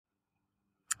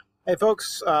Hey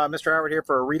folks, Mr. Howard here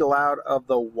for a read aloud of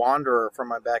The Wanderer from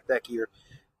my back deck here.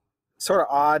 Sort of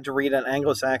odd to read an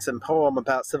Anglo-Saxon poem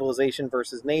about civilization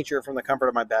versus nature from the comfort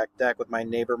of my back deck with my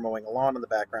neighbor mowing a lawn in the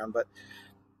background, but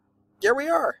here we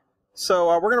are. So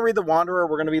we're going to read The Wanderer.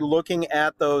 We're going to be looking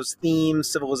at those themes,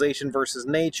 civilization versus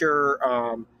nature,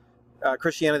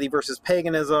 Christianity versus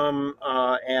paganism,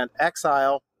 and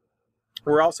exile.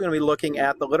 We're also going to be looking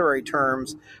at the literary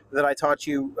terms that I taught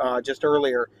you just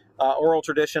earlier. Oral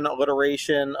tradition,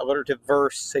 alliteration, alliterative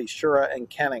verse, caesura, and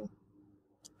kenning.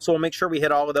 So we'll make sure we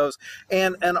hit all of those.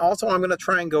 And also I'm going to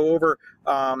try and go over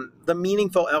the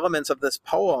meaningful elements of this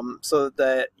poem so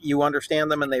that you understand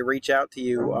them and they reach out to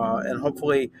you. And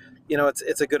hopefully, you know,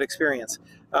 it's a good experience.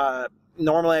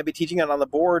 Normally I'd be teaching it on the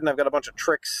board, and I've got a bunch of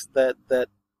tricks that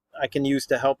I can use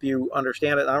to help you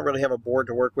understand it. I don't really have a board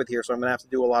to work with here, so I'm going to have to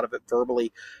do a lot of it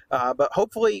verbally. But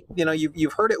hopefully, you know,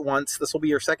 you've heard it once. This will be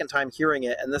your second time hearing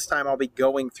it, and this time I'll be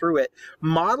going through it,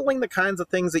 modeling the kinds of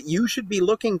things that you should be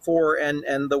looking for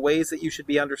and the ways that you should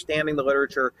be understanding the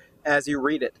literature as you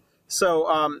read it.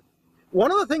 So one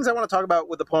of the things I want to talk about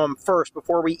with the poem first,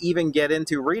 before we even get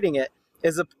into reading it,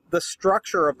 is the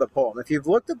structure of the poem. If you've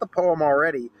looked at the poem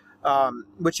already,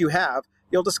 which you have,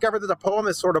 you'll discover that the poem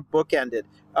is sort of bookended.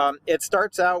 It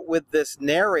starts out with this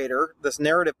narrator, this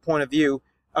narrative point of view,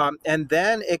 and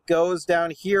then it goes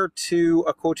down here to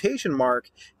a quotation mark,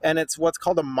 and it's what's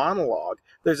called a monologue.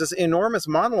 There's this enormous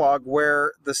monologue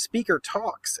where the speaker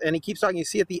talks, and he keeps talking. You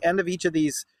see at the end of each of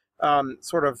these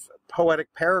sort of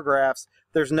poetic paragraphs,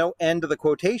 there's no end to the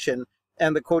quotation,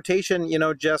 and the quotation, you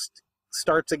know, just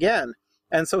starts again.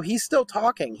 And so he's still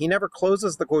talking. He never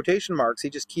closes the quotation marks. He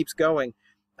just keeps going.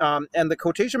 And the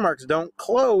quotation marks don't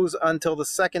close until the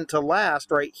second to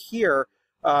last right here.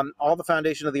 All the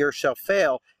foundation of the earth shall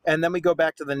fail. And then we go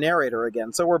back to the narrator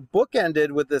again. So we're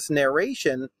bookended with this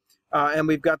narration, and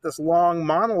we've got this long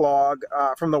monologue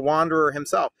from the wanderer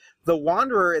himself. The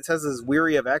wanderer, it says, is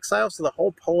weary of exile. So the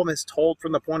whole poem is told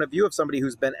from the point of view of somebody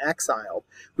who's been exiled.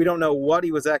 We don't know what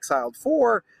he was exiled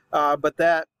for, but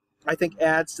that, I think,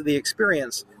 adds to the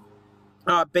experience.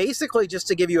 Basically, just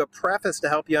to give you a preface to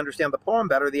help you understand the poem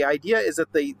better, the idea is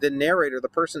that the narrator, the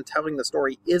person telling the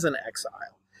story, is an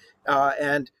exile.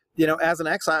 And, you know, as an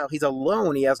exile, he's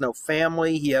alone. He has no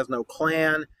family. He has no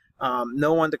clan,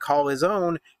 no one to call his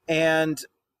own. And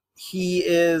he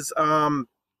is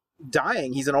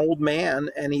dying. He's an old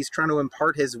man, and he's trying to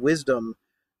impart his wisdom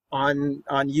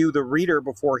on you, the reader,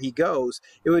 before he goes.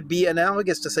 It would be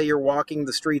analogous to say you're walking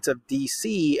the streets of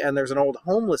DC and there's an old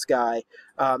homeless guy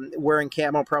wearing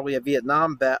camo, probably a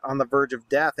Vietnam vet, on the verge of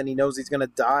death, and he knows he's going to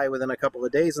die within a couple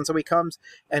of days. And so he comes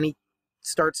and he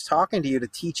starts talking to you to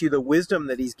teach you the wisdom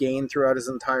that he's gained throughout his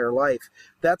entire life.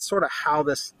 That's sort of how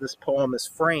this poem is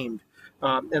framed.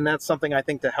 And that's something I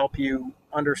think to help you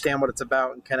understand what it's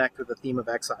about and connect with the theme of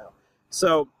exile.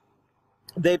 So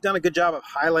they've done a good job of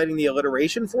highlighting the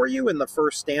alliteration for you in the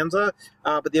first stanza,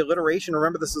 but the alliteration,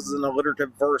 remember, this is an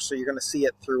alliterative verse, so you're going to see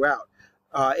it throughout.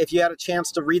 If you had a chance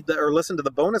to read or listen to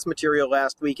the bonus material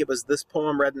last week, it was this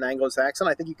poem read in Anglo-Saxon.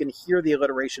 I think you can hear the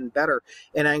alliteration better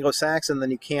in Anglo-Saxon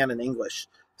than you can in English.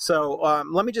 So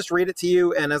let me just read it to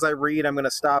you, and as I read, I'm going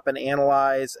to stop and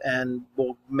analyze, and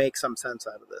we'll make some sense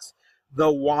out of this.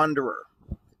 The Wanderer.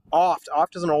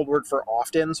 Oft is an old word for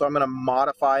often, so I'm going to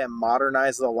modify and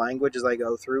modernize the language as I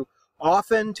go through.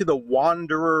 Often to the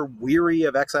wanderer weary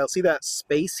of exile. See that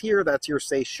space here? That's your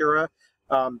caesura.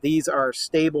 These are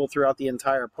stable throughout the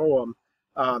entire poem,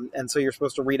 and so you're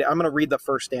supposed to read it. I'm going to read the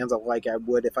first stanza like I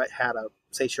would if I had a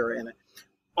caesura in it.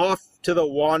 Oft to the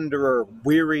wanderer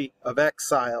weary of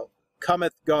exile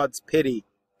cometh God's pity,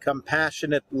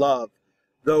 compassionate love,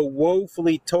 though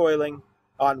woefully toiling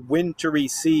on wintry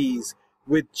seas,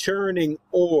 with churning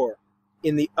oar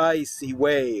in the icy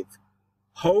wave.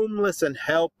 Homeless and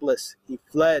helpless he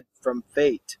fled from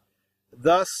fate.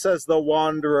 Thus says the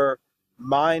wanderer,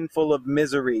 mindful of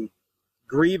misery,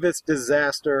 grievous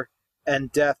disaster,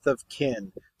 and death of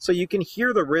kin. So you can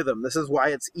hear the rhythm. This is why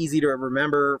it's easy to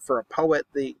remember for a poet.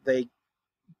 The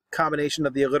combination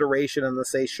of the alliteration and the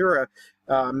caesura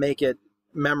make it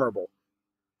memorable.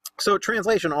 So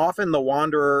translation, often the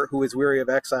wanderer who is weary of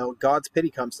exile, God's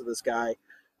pity comes to this guy.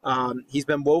 He's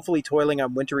been woefully toiling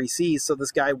on wintry seas, so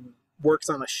this guy works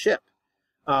on a ship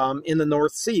in the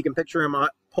North Sea. You can picture him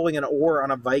pulling an oar on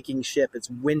a Viking ship. It's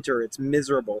winter, it's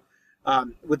miserable,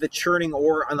 with the churning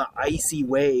oar on the icy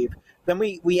wave. Then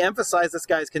we emphasize this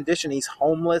guy's condition. He's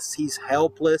homeless, he's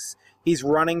helpless, he's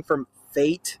running from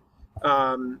fate,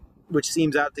 which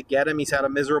seems out to get him. He's had a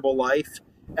miserable life.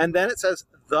 And then it says,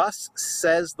 thus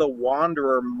says the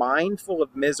wanderer, mindful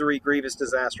of misery, grievous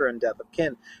disaster, and death of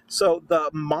kin. So the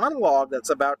monologue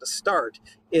that's about to start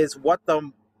is what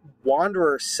the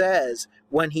wanderer says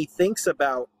when he thinks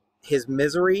about his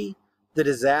misery, the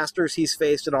disasters he's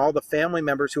faced, and all the family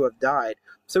members who have died.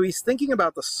 So he's thinking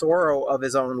about the sorrow of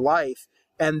his own life,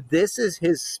 and this is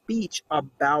his speech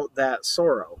about that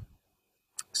sorrow.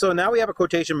 So now we have a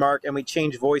quotation mark, and we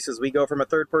change voices. We go from a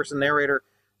third-person narrator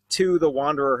to the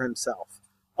wanderer himself.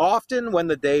 Often when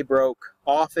the day broke,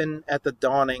 often at the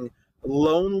dawning,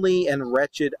 lonely and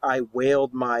wretched I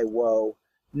wailed my woe.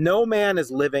 No man is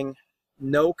living,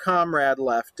 no comrade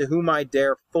left, to whom I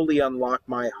dare fully unlock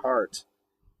my heart.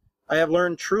 I have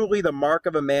learned truly the mark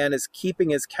of a man is keeping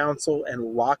his counsel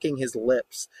and locking his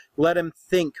lips. Let him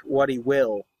think what he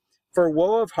will. For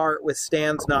woe of heart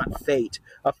withstands not fate.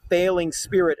 A failing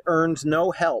spirit earns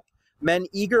no help. Men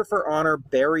eager for honor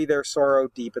bury their sorrow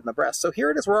deep in the breast. So here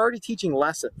it is. We're already teaching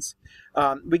lessons.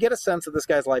 We get a sense that this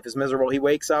guy's life is miserable. He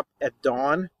wakes up at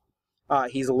dawn.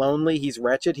 He's lonely. He's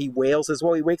wretched. He wails his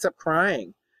woe. He wakes up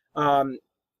crying.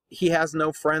 He has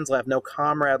no friends left, no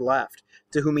comrade left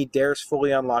to whom he dares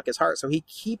fully unlock his heart. So he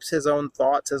keeps his own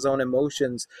thoughts, his own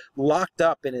emotions locked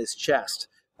up in his chest.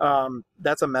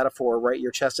 That's a metaphor, right?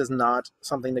 Your chest is not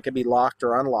something that can be locked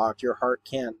or unlocked. Your heart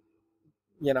can't,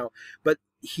 but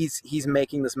he's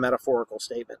making this metaphorical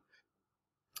statement.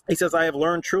 He says, I have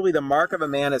learned truly the mark of a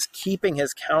man is keeping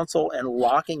his counsel and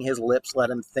locking his lips.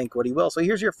 Let him think what he will. So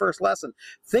here's your first lesson.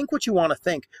 Think what you want to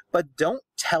think, but don't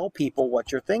tell people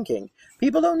what you're thinking.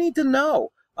 People don't need to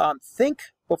know. Think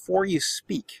before you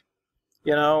speak.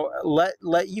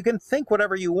 You can think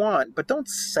whatever you want, but don't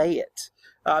say it.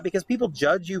 Because people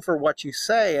judge you for what you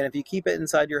say, and if you keep it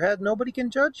inside your head, nobody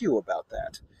can judge you about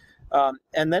that.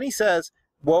 And then he says,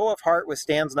 woe of heart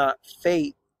withstands not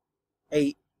fate,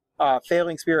 a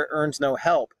failing spirit earns no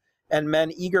help, and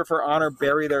men eager for honor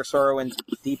bury their sorrow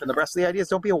deep in the breast. The idea is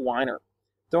don't be a whiner.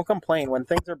 Don't complain. When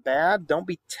things are bad, don't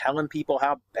be telling people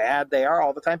how bad they are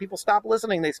all the time. People stop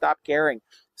listening. They stop caring,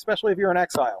 especially if you're in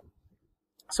exile.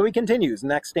 So he continues,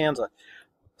 next stanza.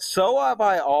 So have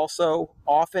I also,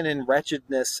 often in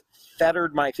wretchedness,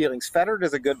 fettered my feelings. Fettered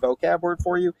is a good vocab word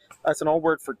for you. That's an old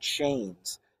word for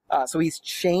chains. So he's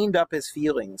chained up his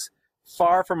feelings.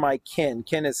 Far from my kin.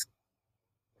 Kin is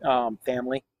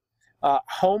family.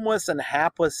 Homeless and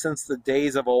hapless since the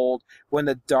days of old, when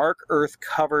the dark earth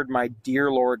covered my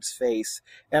dear Lord's face,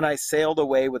 and I sailed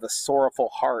away with a sorrowful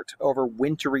heart over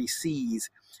wintry seas,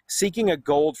 seeking a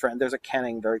gold friend. There's a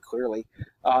kenning very clearly.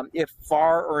 If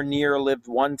far or near lived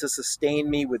one to sustain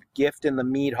me with gift in the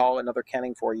mead hall, another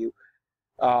kenning for you,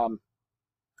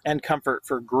 and comfort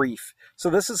for grief. So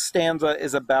this stanza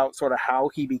is about sort of how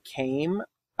he became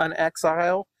an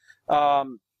exile.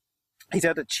 He's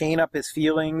had to chain up his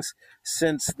feelings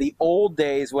since the old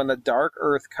days when the dark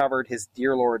earth covered his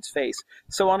dear Lord's face.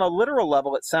 So on a literal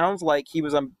level, it sounds like he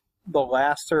was the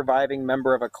last surviving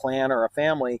member of a clan or a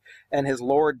family, and his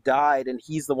lord died, and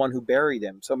he's the one who buried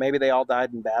him. So maybe they all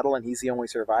died in battle, and he's the only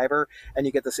survivor, and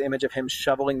you get this image of him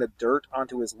shoveling the dirt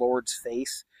onto his lord's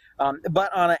face.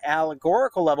 But on an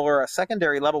allegorical level or a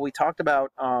secondary level, we talked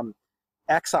about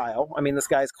exile. I mean, this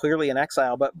guy's clearly in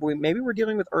exile, but maybe we're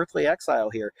dealing with earthly exile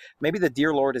here. Maybe the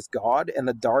dear Lord is God, and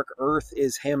the dark earth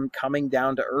is him coming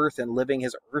down to earth and living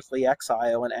his earthly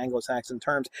exile in Anglo-Saxon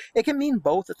terms. It can mean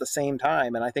both at the same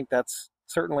time, and I think that's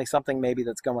certainly something maybe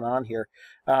that's going on here.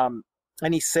 And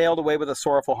he sailed away with a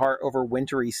sorrowful heart over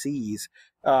wintry seas.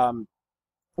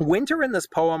 Winter in this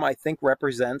poem, I think,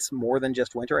 represents more than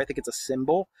just winter. I think it's a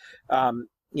symbol.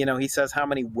 He says how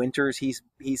many winters he's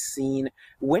seen.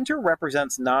 Winter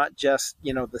represents not just,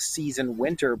 the season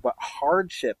winter, but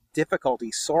hardship,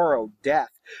 difficulty, sorrow, death.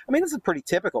 I mean, this is pretty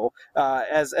typical.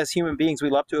 As human beings, we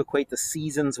love to equate the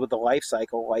seasons with the life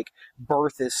cycle, like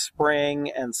birth is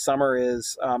spring and summer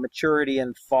is maturity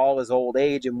and fall is old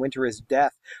age and winter is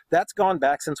death. That's gone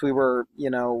back since we were,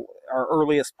 our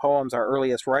earliest poems, our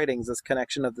earliest writings, this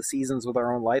connection of the seasons with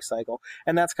our own life cycle.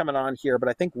 And that's coming on here. But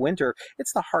I think winter,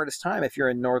 it's the hardest time if you're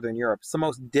in Northern Europe. It's the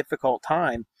most difficult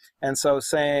time. And so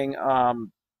saying,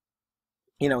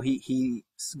 he's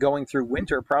going through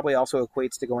winter probably also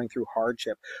equates to going through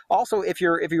hardship. Also, if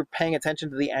you're paying attention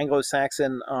to the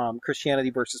Anglo-Saxon Christianity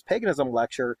versus paganism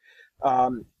lecture,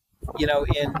 in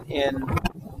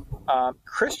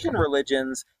Christian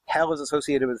religions, hell is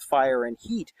associated with fire and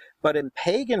heat, but in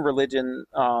pagan religion,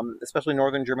 especially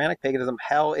Northern Germanic paganism,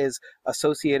 hell is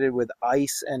associated with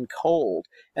ice and cold,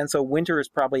 and so winter is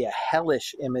probably a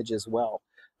hellish image as well.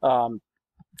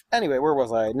 Anyway, where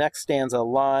was I? Next stanza,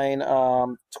 line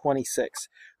 26.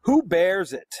 Who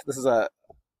bears it? This is a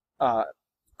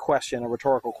question, a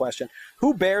rhetorical question.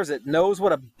 Who bears it knows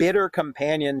what a bitter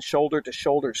companion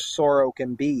shoulder-to-shoulder sorrow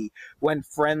can be when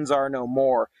friends are no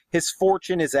more. His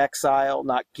fortune is exile,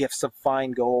 not gifts of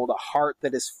fine gold, a heart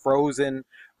that is frozen,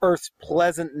 earth's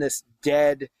pleasantness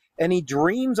dead, and he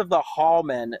dreams of the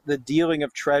hallmen, the dealing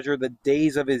of treasure, the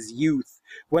days of his youth,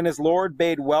 when his lord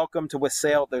bade welcome to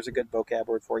wassail, there's a good vocab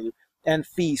word for you, and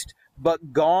feast.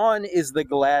 But gone is the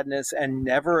gladness, and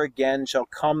never again shall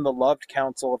come the loved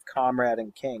counsel of comrade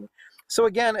and king. So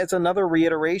again, it's another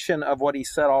reiteration of what he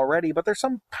said already, but there's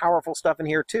some powerful stuff in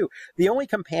here too. The only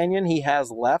companion he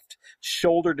has left,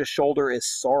 shoulder to shoulder, is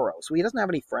sorrow. So he doesn't have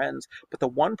any friends, but the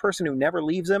one person who never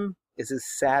leaves him is his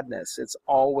sadness. It's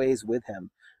always with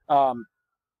him.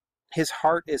 His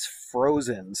heart is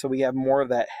frozen, so we have more of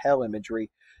that hell imagery.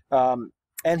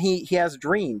 And he has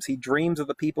dreams. He dreams of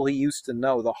the people he used to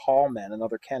know, the hallmen,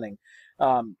 another kenning,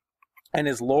 and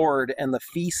his lord and the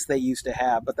feasts they used to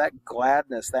have. But that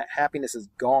gladness, that happiness is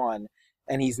gone,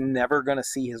 and he's never going to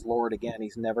see his lord again.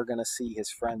 He's never going to see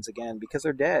his friends again because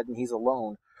they're dead and he's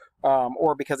alone,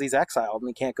 or because he's exiled and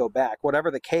he can't go back. Whatever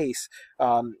the case,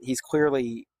 he's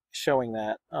clearly showing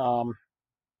that.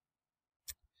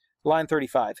 Line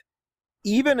 35.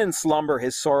 Even in slumber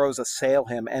his sorrows assail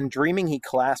him, and dreaming he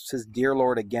clasps his dear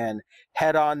lord again,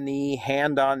 head on knee,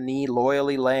 hand on knee,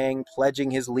 loyally laying, pledging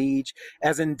his liege,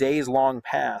 as in days long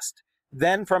past.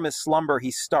 Then from his slumber he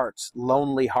starts,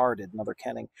 lonely-hearted, another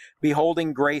kenning,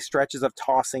 beholding grey stretches of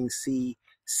tossing sea,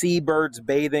 sea-birds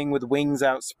bathing with wings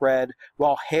outspread,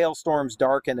 while hailstorms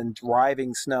darken and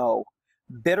driving snow.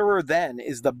 Bitterer then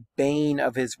is the bane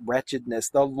of his wretchedness,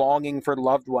 the longing for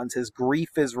loved ones, his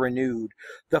grief is renewed.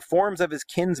 The forms of his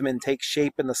kinsmen take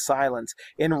shape in the silence.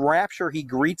 In rapture he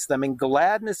greets them, in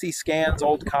gladness he scans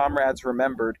old comrades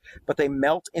remembered, but they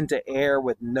melt into air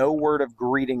with no word of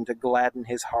greeting to gladden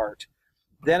his heart.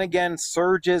 Then again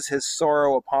surges his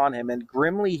sorrow upon him, and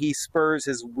grimly he spurs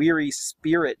his weary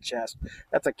spirit chest.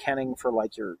 That's a kenning for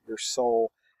like your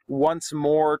soul. Once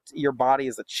more, your body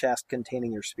is a chest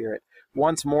containing your spirit.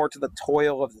 Once more to the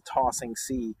toil of the tossing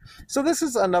sea. So this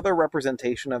is another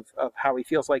representation of how he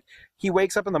feels. Like he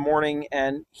wakes up in the morning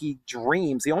and he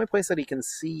dreams. The only place that he can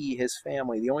see his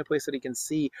family, the only place that he can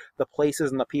see the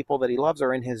places and the people that he loves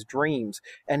are in his dreams.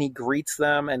 And he greets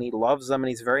them and he loves them and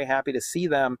he's very happy to see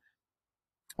them.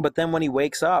 But then when he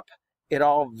wakes up, it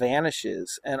all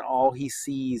vanishes, and all he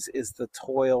sees is the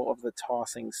toil of the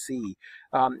tossing sea.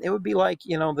 It would be like,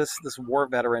 you know, this war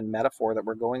veteran metaphor that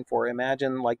we're going for.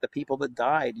 Imagine like the people that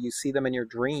died. You see them in your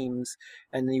dreams,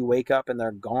 and then you wake up and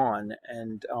they're gone,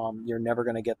 and you're never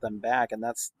going to get them back. And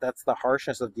that's the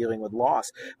harshness of dealing with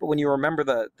loss. But when you remember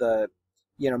the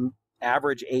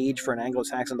average age for an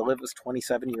Anglo-Saxon to live was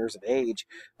 27 years of age.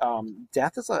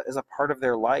 Death is a part of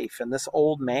their life, and this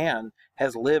old man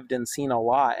has lived and seen a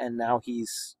lot, and now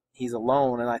he's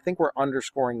alone. And I think we're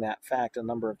underscoring that fact a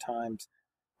number of times.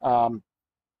 All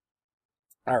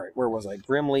right, where was I?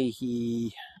 Grimly,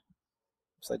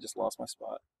 I just lost my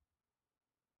spot.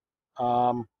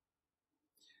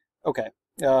 Okay.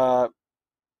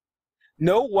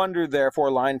 No wonder,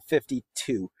 therefore, line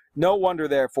 52. No wonder,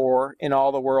 therefore, in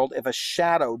all the world, if a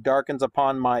shadow darkens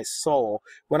upon my soul,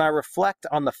 when I reflect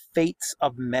on the fates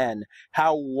of men,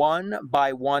 how one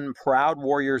by one proud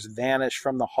warriors vanish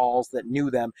from the halls that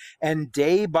knew them, and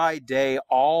day by day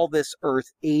all this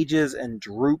earth ages and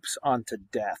droops unto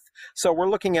death. So we're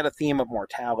looking at a theme of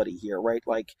mortality here, right?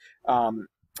 Like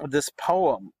this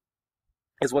poem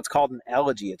is what's called an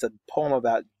elegy. It's a poem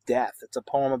about death. It's a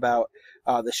poem about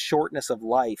the shortness of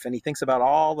life. And he thinks about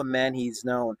all the men he's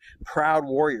known, proud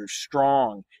warriors,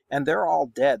 strong, and they're all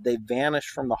dead. They vanished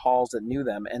from the halls that knew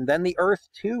them. And then the earth,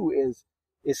 too,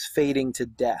 is fading to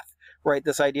death, right?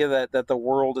 This idea that the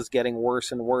world is getting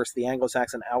worse and worse, the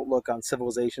Anglo-Saxon outlook on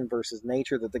civilization versus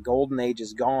nature, that the golden age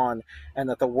is gone, and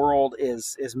that the world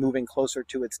is moving closer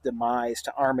to its demise,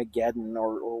 to Armageddon,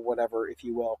 or whatever, if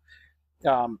you will.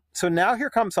 So now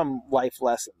here come some life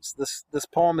lessons. This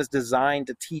poem is designed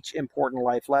to teach important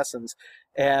life lessons,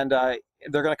 and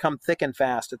they're going to come thick and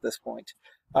fast at this point.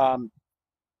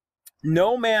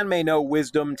 No man may know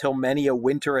wisdom till many a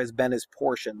winter has been his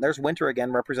portion. There's winter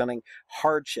again, representing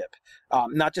hardship,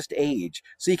 not just age.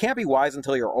 So you can't be wise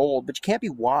until you're old, but you can't be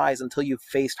wise until you've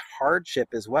faced hardship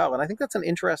as well. And I think that's an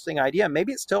interesting idea.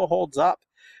 Maybe it still holds up.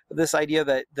 This idea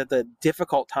that the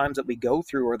difficult times that we go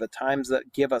through are the times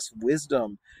that give us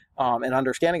wisdom and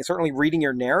understanding. Certainly reading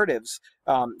your narratives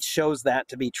shows that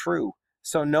to be true.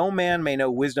 So no man may know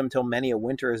wisdom till many a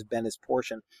winter has been his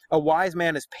portion. A wise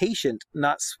man is patient,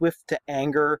 not swift to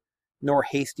anger, nor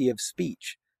hasty of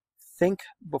speech. Think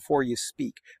before you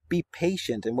speak. Be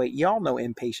patient and wait. You all know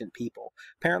impatient people.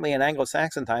 Apparently in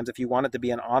Anglo-Saxon times, if you wanted to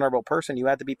be an honorable person, you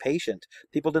had to be patient.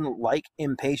 People didn't like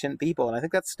impatient people, and I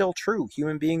think that's still true.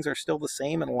 Human beings are still the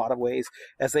same in a lot of ways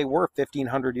as they were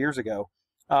 1,500 years ago.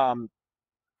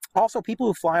 Also, people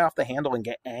who fly off the handle and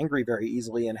get angry very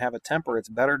easily and have a temper, it's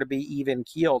better to be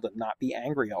even-keeled and not be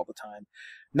angry all the time.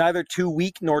 Neither too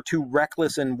weak nor too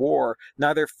reckless in war,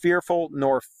 neither fearful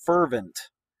nor fervent.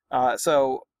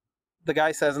 So the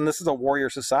guy says, and this is a warrior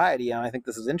society, and I think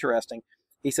this is interesting,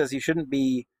 he says you shouldn't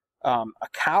be a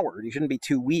coward, you shouldn't be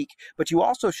too weak, but you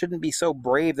also shouldn't be so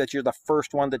brave that you're the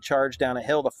first one to charge down a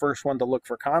hill, the first one to look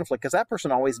for conflict, because that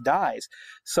person always dies.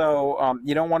 So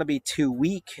you don't want to be too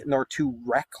weak nor too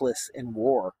reckless in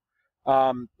war,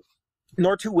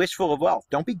 nor too wishful of wealth.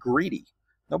 Don't be greedy.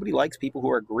 Nobody likes people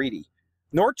who are greedy.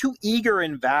 Nor too eager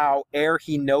in vow ere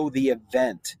he know the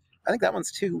event. I think that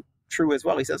one's too true as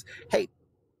well. He says, hey,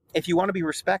 if you want to be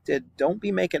respected, don't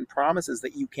be making promises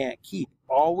that you can't keep.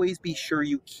 Always be sure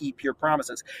you keep your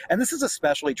promises. And this is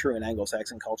especially true in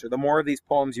Anglo-Saxon culture. The more of these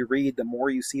poems you read, the more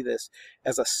you see this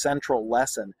as a central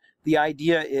lesson. The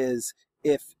idea is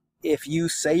if you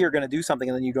say you're going to do something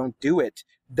and then you don't do it,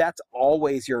 that's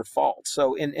always your fault.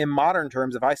 So in modern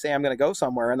terms, if I say I'm going to go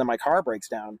somewhere and then my car breaks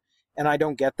down and I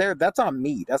don't get there, that's on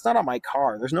me. That's not on my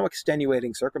car. There's no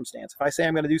extenuating circumstance. If I say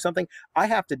I'm going to do something, I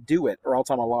have to do it or else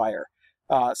I'm a liar.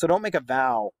 So don't make a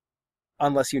vow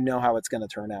unless you know how it's going to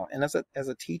turn out. And as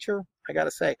a teacher, I got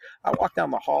to say, I walk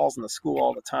down the halls in the school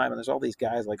all the time, and there's all these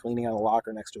guys like leaning on a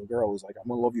locker next to a girl who's like, I'm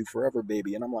going to love you forever,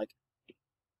 baby. And I'm like,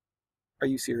 are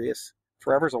you serious?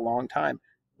 Forever's a long time.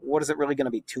 What is it really going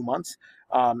to be, 2 months?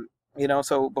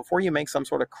 So before you make some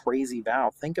sort of crazy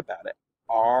vow, think about it.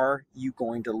 Are you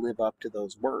going to live up to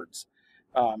those words?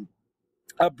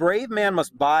 A brave man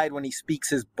must bide when he speaks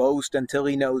his boast until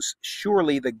he knows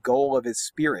surely the goal of his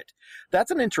spirit.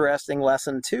 That's an interesting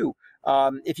lesson, too.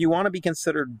 If you want to be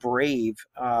considered brave,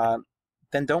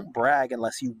 then don't brag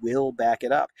unless you will back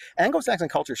it up. Anglo-Saxon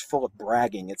culture is full of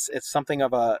bragging. It's something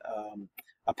of a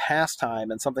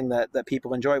pastime and something that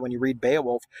people enjoy. When you read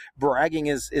Beowulf, bragging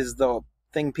is the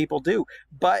thing people do.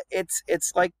 But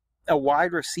it's like a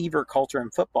wide receiver culture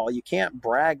in football. You can't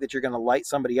brag that you're going to light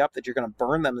somebody up, that you're going to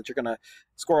burn them, that you're going to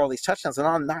score all these touchdowns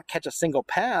and not catch a single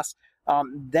pass.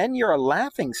 Then you're a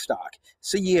laughing stock.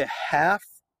 So you have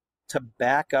to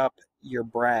back up your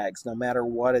brags no matter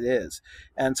what it is.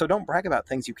 And so don't brag about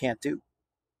things you can't do.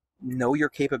 Know your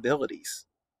capabilities.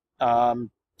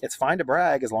 It's fine to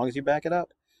brag as long as you back it up.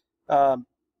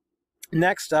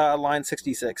 Next, line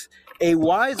 66. A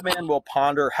wise man will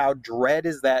ponder how dread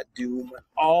is that doom when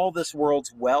all this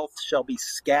world's wealth shall be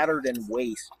scattered and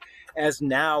waste, as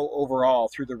now over all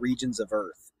through the regions of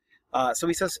earth. So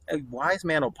he says, a wise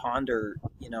man will ponder,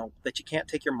 that you can't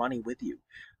take your money with you,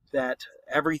 that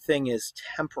everything is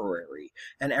temporary,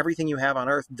 and everything you have on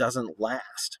earth doesn't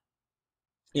last.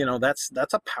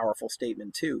 That's a powerful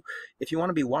statement, too. If you want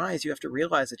to be wise, you have to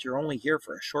realize that you're only here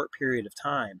for a short period of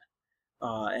time.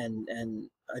 And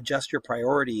adjust your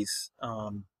priorities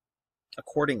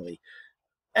accordingly.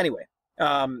 Anyway,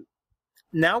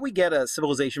 now we get a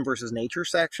civilization versus nature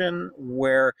section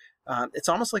where it's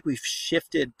almost like we've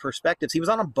shifted perspectives. He was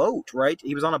on a boat, right?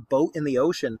 He was on a boat in the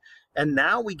ocean, and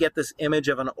now we get this image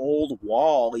of an old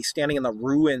wall. He's standing in the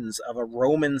ruins of a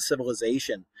Roman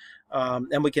civilization,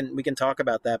 and we can talk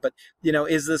about that. But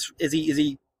is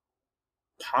he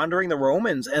pondering the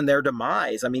Romans and their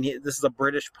demise? I mean, this is a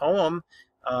British poem,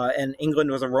 and England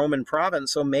was a Roman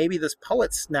province, so maybe this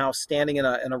poet's now standing in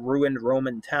a ruined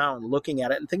Roman town, looking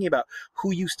at it and thinking about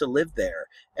who used to live there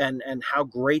and how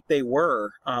great they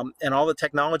were, and all the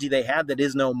technology they had that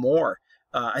is no more.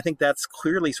 I think that's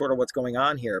clearly sort of what's going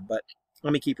on here, but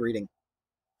let me keep reading.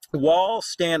 Walls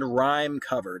stand rime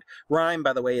covered. Rime,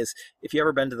 by the way, is, if you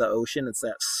ever been to the ocean, it's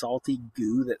that salty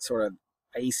goo, that sort of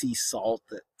icy salt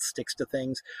that sticks to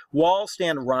things. Walls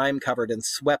stand rime-covered and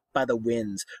swept by the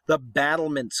winds. The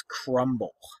battlements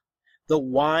crumble. The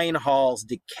wine halls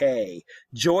decay.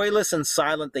 Joyless and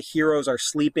silent, the heroes are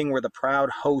sleeping where the proud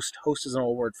host is an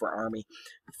old word for army,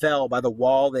 fell by the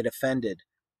wall they defended.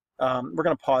 We're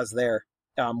going to pause there.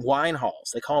 Wine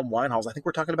halls. They call them wine halls. I think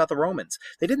we're talking about the Romans.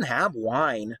 They didn't have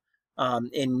wine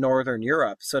in Northern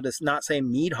Europe. So to not say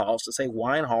mead halls, to say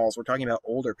wine halls, we're talking about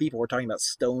older people. We're talking about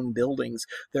stone buildings.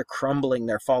 They're crumbling.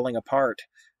 They're falling apart.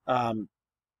 And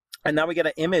now we get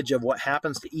an image of what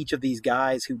happens to each of these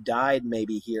guys who died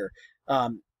maybe here.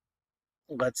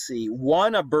 Let's see.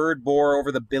 One a bird bore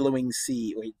over the billowing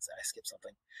sea. Wait, I skipped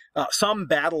something. Some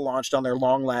battle launched on their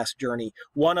long last journey.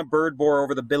 One a bird bore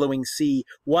over the billowing sea.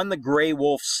 One the grey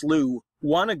wolf slew.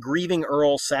 One a grieving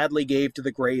earl sadly gave to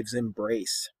the grave's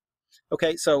embrace.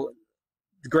 Okay, so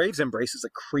the grave's embrace is a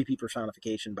creepy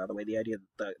personification, by the way. The idea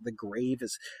that the grave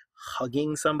is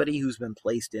hugging somebody who's been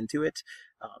placed into it,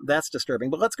 that's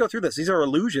disturbing. But let's go through this. These are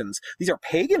illusions. These are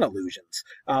pagan illusions.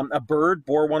 A bird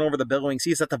bore one over the billowing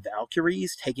sea. Is that the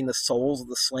Valkyries taking the souls of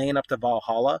the slain up to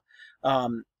Valhalla?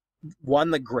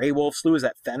 One the Grey Wolf slew, is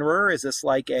that Fenrir? Is this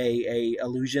like a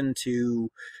allusion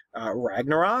to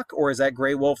Ragnarok? Or is that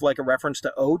Grey Wolf like a reference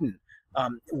to Odin?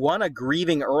 One, a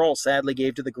grieving earl sadly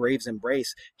gave to the grave's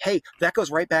embrace. Hey, that goes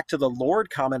right back to the Lord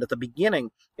comment at the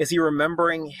beginning. Is he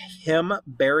remembering him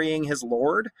burying his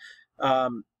Lord?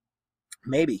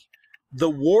 Maybe. The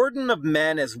warden of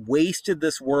men has wasted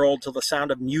this world till the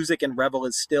sound of music and revel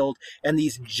is stilled, and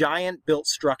these giant-built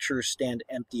structures stand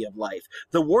empty of life.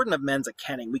 The warden of men's a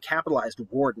kenning. We capitalized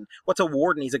warden. What's a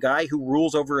warden? He's a guy who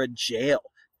rules over a jail.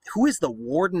 Who is the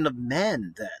warden of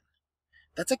men, then?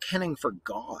 That's a kenning for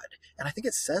God. And I think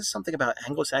it says something about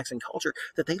Anglo-Saxon culture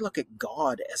that they look at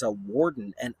God as a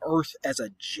warden and earth as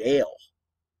a jail.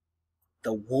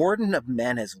 The warden of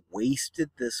men has wasted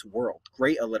this world.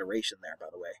 Great alliteration there, by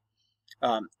the way.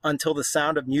 Until the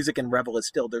sound of music and revel is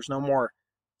stilled. There's no more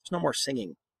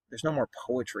singing. There's no more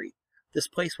poetry. This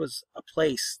place was a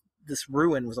place, this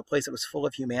ruin was a place that was full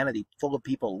of humanity, full of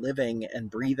people living and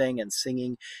breathing and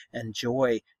singing and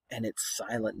joy. And it's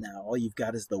silent now. All you've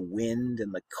got is the wind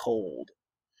and the cold.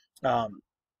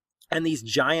 And these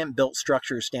giant-built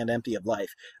structures stand empty of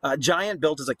life.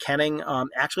 Giant-built is a kenning.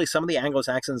 Actually, some of the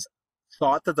Anglo-Saxons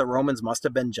thought that the Romans must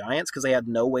have been giants because they had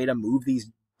no way to move these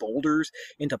boulders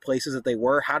into places that they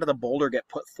were. How did the boulder get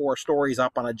put 4 stories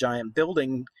up on a giant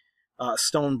building,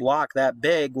 stone block that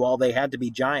big, while they had to be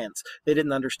giants? They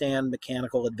didn't understand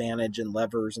mechanical advantage and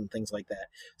levers and things like that.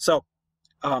 So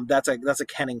that's a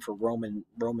kenning for Roman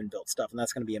built stuff, and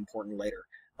that's going to be important later.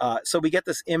 So we get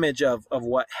this image of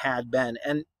what had been,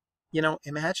 and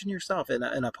imagine yourself in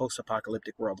a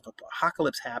post-apocalyptic world. If an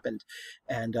apocalypse happened,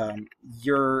 and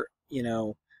you're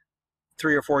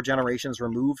 3 or 4 generations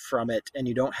removed from it, and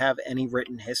you don't have any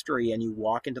written history, and you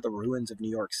walk into the ruins of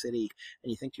New York City, and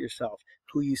you think to yourself,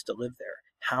 who used to live there?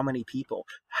 How many people?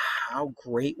 How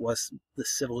great was the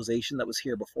civilization that was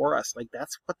here before us? Like,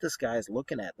 that's what this guy's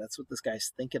looking at. That's what this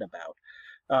guy's thinking about.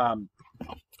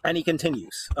 And he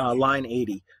continues, line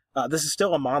 80. This is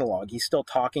still a monologue. He's still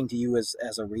talking to you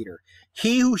as a reader.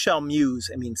 He who shall muse,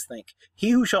 it means think, he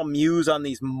who shall muse on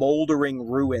these moldering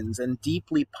ruins and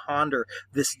deeply ponder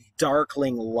this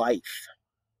darkling life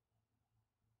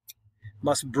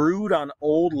must brood on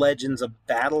old legends of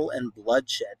battle and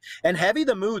bloodshed, and heavy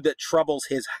the mood that troubles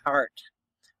his heart.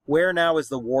 Where now is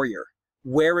the warrior?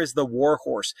 Where is the war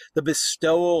horse, the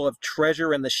bestowal of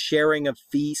treasure and the sharing of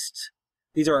feasts?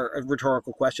 These are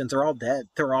rhetorical questions. They're all dead.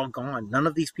 They're all gone. None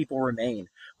of these people remain.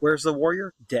 Where's the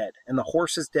warrior? Dead. And the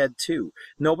horse is dead too.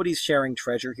 Nobody's sharing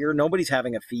treasure here. Nobody's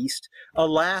having a feast.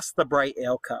 Alas, the bright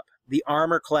ale cup, the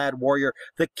armor-clad warrior,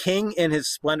 the king in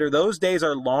his splendor. Those days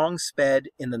are long sped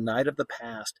in the night of the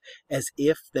past, as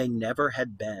if they never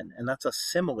had been. And that's a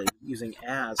simile using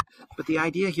as. But the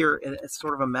idea here, it's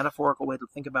sort of a metaphorical way to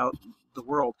think about the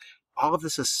world. All of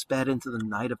this is sped into the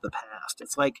night of the past.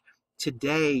 It's like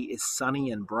today is sunny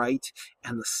and bright,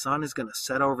 and the sun is going to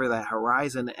set over that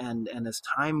horizon, and as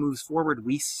time moves forward,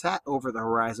 we set over the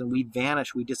horizon, we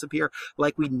vanish, we disappear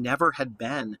like we never had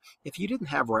been. If you didn't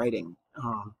have writing,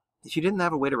 if you didn't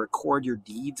have a way to record your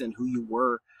deeds and who you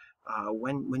were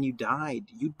when you died,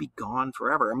 you'd be gone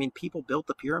forever. I mean, people built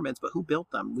the pyramids, but who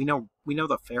built them? We know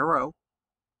the pharaoh.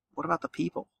 What about the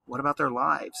people? What about their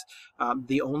lives?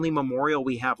 The only memorial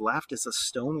we have left is a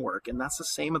stonework, and that's the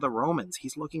same of the Romans.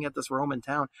 He's looking at this Roman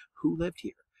town. Who lived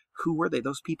here? Who were they?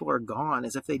 Those people are gone,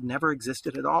 as if they'd never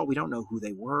existed at all. We don't know who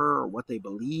they were, or what they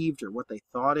believed, or what they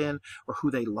thought in, or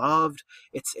who they loved.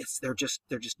 They're just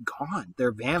gone.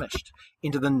 They're vanished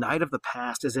into the night of the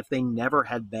past, as if they never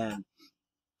had been.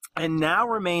 And now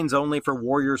remains only for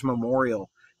warriors' memorial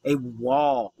a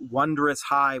wall wondrous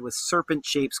high with serpent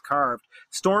shapes carved.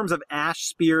 Storms of ash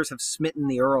spears have smitten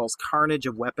the earls, carnage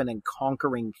of weapon and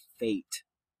conquering fate.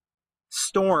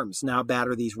 Storms now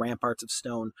batter these ramparts of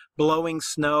stone. Blowing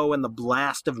snow and the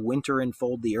blast of winter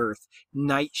enfold the earth.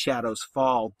 Night shadows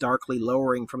fall, darkly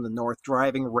lowering from the north,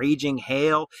 driving raging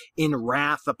hail in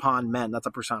wrath upon men. That's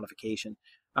a personification.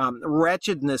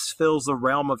 Wretchedness fills the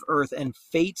realm of earth, and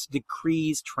fate's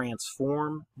decrees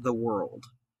transform the world.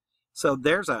 So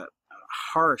there's a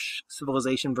harsh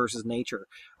civilization versus nature.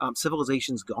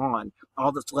 Civilization's gone.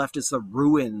 All that's left is the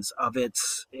ruins of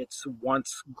its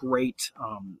once great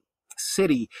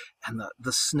city, and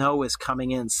the snow is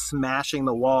coming in, smashing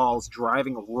the walls,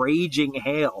 driving raging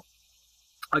hail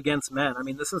against men. I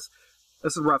mean, this is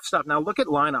rough stuff. Now look at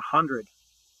line 100.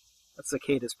 That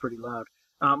cicada is pretty loud.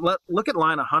 Look at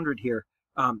line 100 here.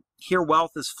 Here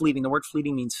wealth is fleeting. The word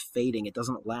fleeting means fading. It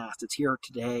doesn't last. It's here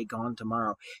today, gone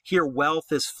tomorrow. Here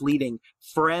wealth is fleeting.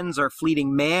 Friends are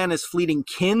fleeting. Man is fleeting.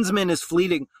 Kinsman is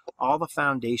fleeting. All the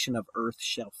foundation of earth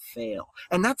shall fail.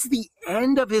 And that's the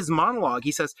end of his monologue.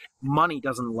 He says, money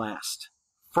doesn't last.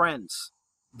 Friends,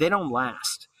 they don't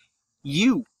last.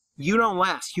 You don't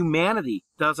last. Humanity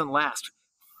doesn't last.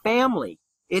 Family,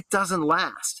 it doesn't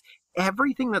last.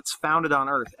 Everything that's founded on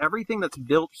earth, everything that's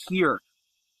built here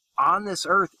on this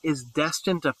earth is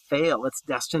destined to fail. It's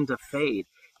destined to fade.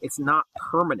 It's not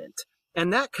permanent.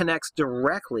 And that connects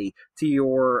directly to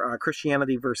your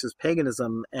Christianity versus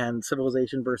paganism and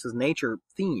civilization versus nature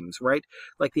themes, right?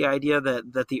 Like the idea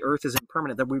that the earth is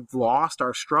impermanent, that we've lost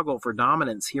our struggle for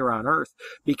dominance here on earth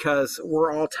because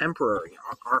we're all temporary.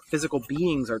 Our physical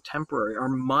beings are temporary. Our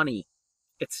money,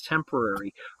 it's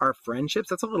temporary. Our friendships,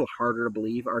 that's a little harder to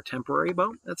believe, are temporary, but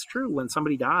that's true. When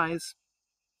somebody dies,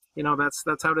 you know, that's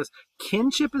how it is.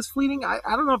 Kinship is fleeting. I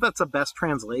don't know if that's the best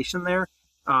translation there.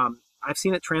 I've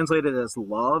seen it translated as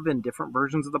love in different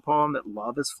versions of the poem, that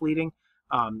love is fleeting.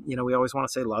 You know, we always want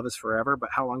to say love is forever, but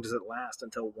how long does it last?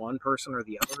 Until one person or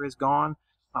the other is gone?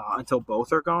 Until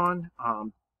both are gone?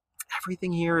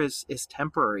 Everything here is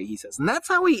temporary, he says. And that's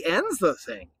how he ends the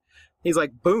thing. He's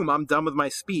like, boom, I'm done with my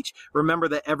speech. Remember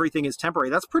that everything is temporary.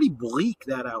 That's pretty bleak,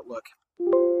 that outlook.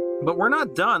 But we're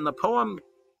not done. The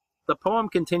poem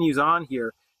continues on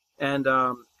here, and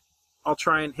I'll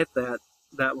try and hit that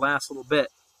last little bit.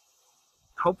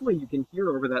 Hopefully you can hear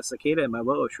over that cicada in my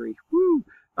willow tree. Woo!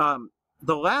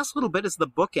 The last little bit is the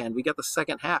bookend. We got the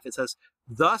second half. It says,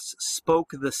 thus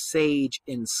spoke the sage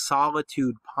in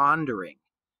solitude pondering.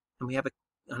 And we have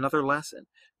another lesson.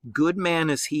 Good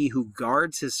man is he who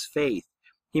guards his faith.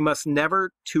 He must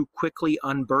never too quickly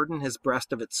unburden his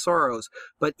breast of its sorrows,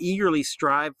 but eagerly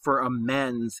strive for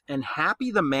amends. And happy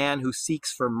the man who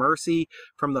seeks for mercy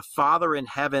from the Father in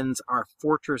heavens, our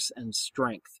fortress and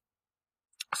strength.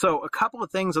 So a couple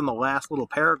of things in the last little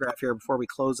paragraph here before we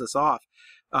close this off.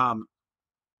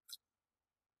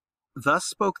 Thus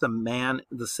spoke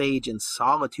the sage in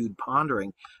solitude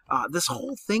pondering. This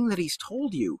whole thing that he's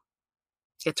told you,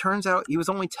 it turns out he was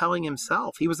only telling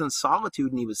himself. He was in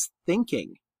solitude and he was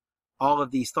thinking all of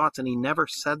these thoughts, and he never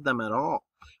said them at all.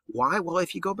 Why? Well,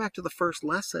 if you go back to the first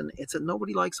lesson, it's that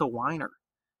nobody likes a whiner.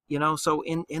 You know, so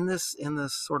in this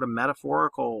sort of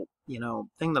metaphorical, you know,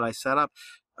 thing that I set up,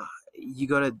 you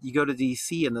go to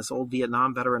DC, and this old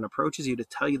Vietnam veteran approaches you to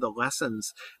tell you the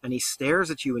lessons, and he stares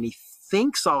at you and he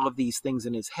thinks all of these things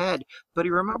in his head, but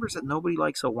he remembers that nobody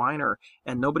likes a whiner,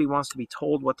 and nobody wants to be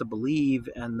told what to believe,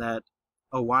 and that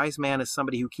a wise man is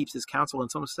somebody who keeps his counsel. And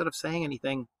so instead of saying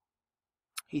anything,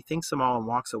 he thinks them all and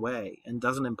walks away and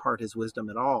doesn't impart his wisdom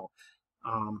at all,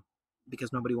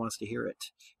 because nobody wants to hear it.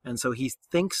 And so he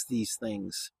thinks these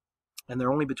things, and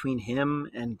they're only between him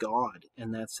and God,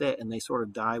 and that's it. And they sort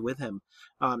of die with him.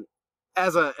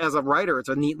 As a writer, it's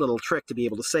a neat little trick to be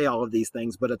able to say all of these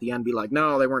things, but at the end be like,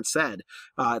 no, they weren't said.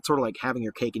 It's sort of like having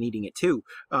your cake and eating it too.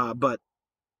 But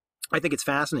I think it's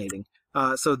fascinating.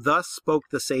 So thus spoke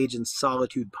the sage in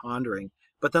solitude pondering.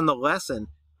 But then the lesson,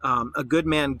 a good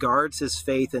man guards his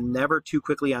faith and never too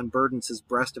quickly unburdens his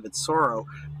breast of its sorrow,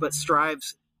 but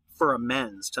strives for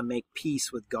amends, to make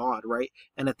peace with God, right?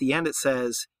 And at the end it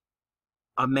says,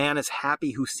 a man is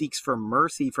happy who seeks for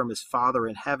mercy from his Father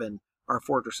in heaven, our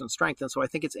fortress and strength. And so I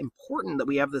think it's important that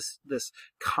we have this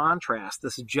contrast,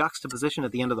 this juxtaposition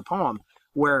at the end of the poem,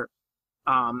 where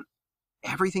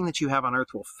everything that you have on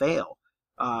earth will fail.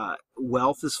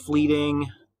 Wealth is fleeting,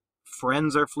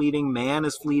 friends are fleeting, man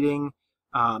is fleeting,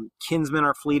 kinsmen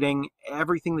are fleeting.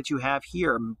 Everything that you have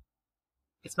here,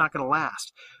 it's not going to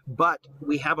last. But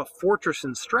we have a fortress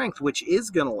and strength which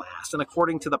is going to last. And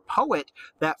according to the poet,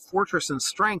 that fortress and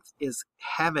strength is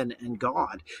heaven and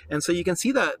God. And so you can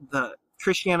see the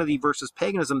Christianity versus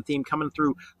paganism theme coming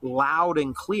through loud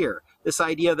and clear. This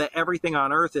idea that everything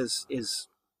on earth is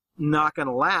not going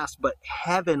to last, but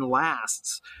heaven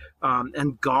lasts,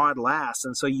 and God lasts.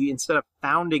 And so you, instead of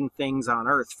founding things on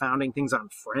earth, founding things on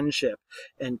friendship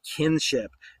and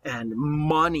kinship and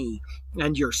money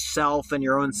and yourself and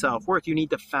your own self-worth, you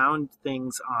need to found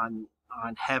things on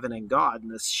heaven and God.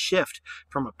 And this shift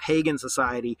from a pagan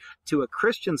society to a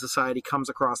Christian society comes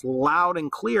across loud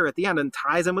and clear at the end, and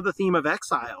ties in with the theme of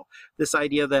exile. This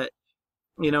idea that,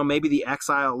 you know, maybe the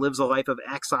exile lives a life of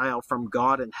exile from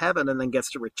God in heaven and then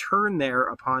gets to return there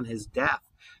upon his death.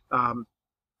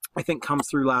 I think comes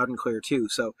through loud and clear too.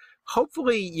 So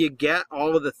hopefully you get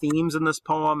all of the themes in this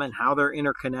poem and how they're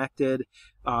interconnected,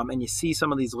 and you see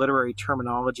some of these literary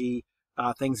terminology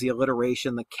things, the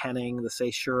alliteration, the kenning, the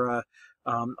caesura,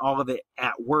 all of it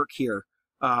at work here.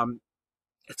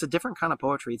 It's a different kind of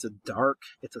poetry. It's a dark,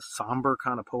 it's a somber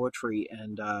kind of poetry,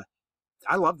 and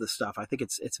I love this stuff. I think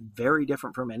it's very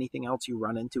different from anything else you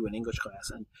run into in English class.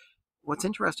 And what's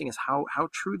interesting is how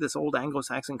true this old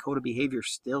Anglo-Saxon code of behavior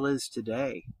still is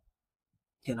today.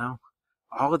 You know,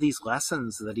 all of these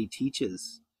lessons that he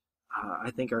teaches,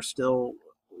 I think, are still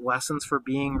lessons for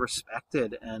being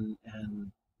respected and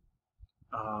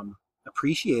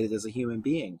appreciated as a human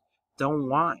being. Don't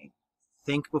whine.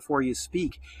 Think before you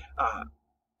speak.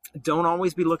 Don't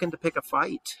always be looking to pick a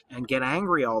fight and get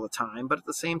angry all the time, but at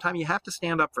the same time, you have to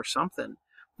stand up for something.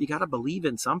 You got to believe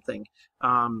in something.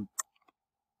 Don't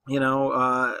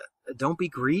be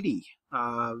greedy.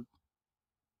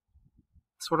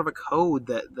 Sort of a code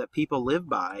that people live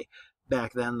by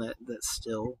back then that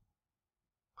still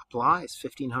applies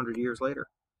 1,500 years later.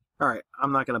 All right,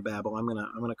 I'm not going to babble. I'm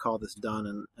gonna call this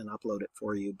done and upload it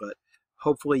for you, but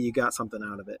hopefully you got something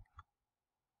out of it.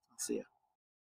 See ya.